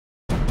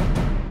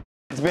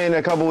been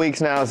a couple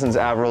weeks now since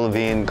Avril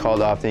Lavigne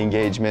called off the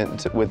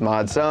engagement with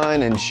Mod's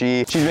son, and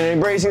she's been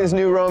embracing this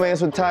new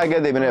romance with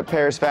Tyga. They've been at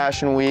Paris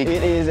Fashion Week.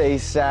 It is a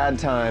sad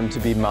time to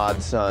be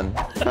Mod's son.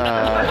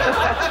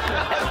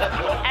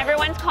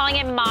 Everyone's calling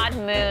it Mod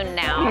Moon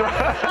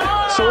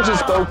now. Sources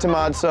spoke to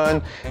Mod's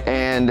son,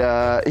 and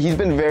he's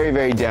been very,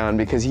 very down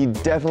because he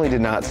definitely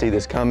did not see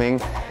this coming.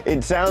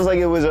 It sounds like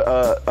it was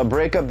a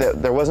breakup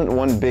that there wasn't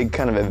one big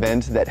kind of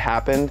event that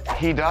happened.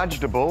 He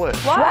dodged a bullet.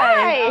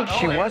 Why?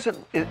 She wasn't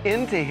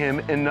into him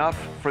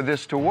enough for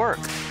this to work.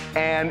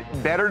 And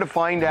better to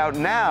find out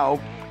now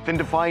than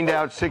to find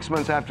out 6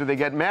 months after they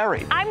get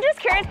married. I'm just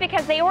curious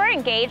because they were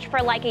engaged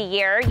for like a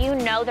year. You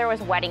know there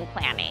was wedding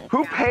planning.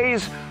 Who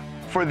pays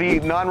for the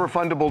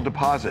non-refundable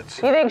deposits?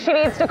 You think she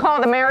needs to call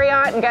the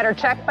Marriott and get her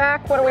check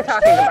back? What are we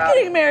talking about?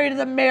 Getting married to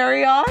the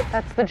Marriott.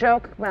 That's the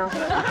joke, Mel.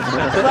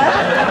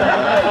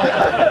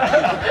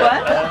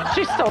 What?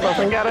 She still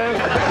doesn't get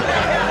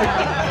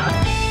it.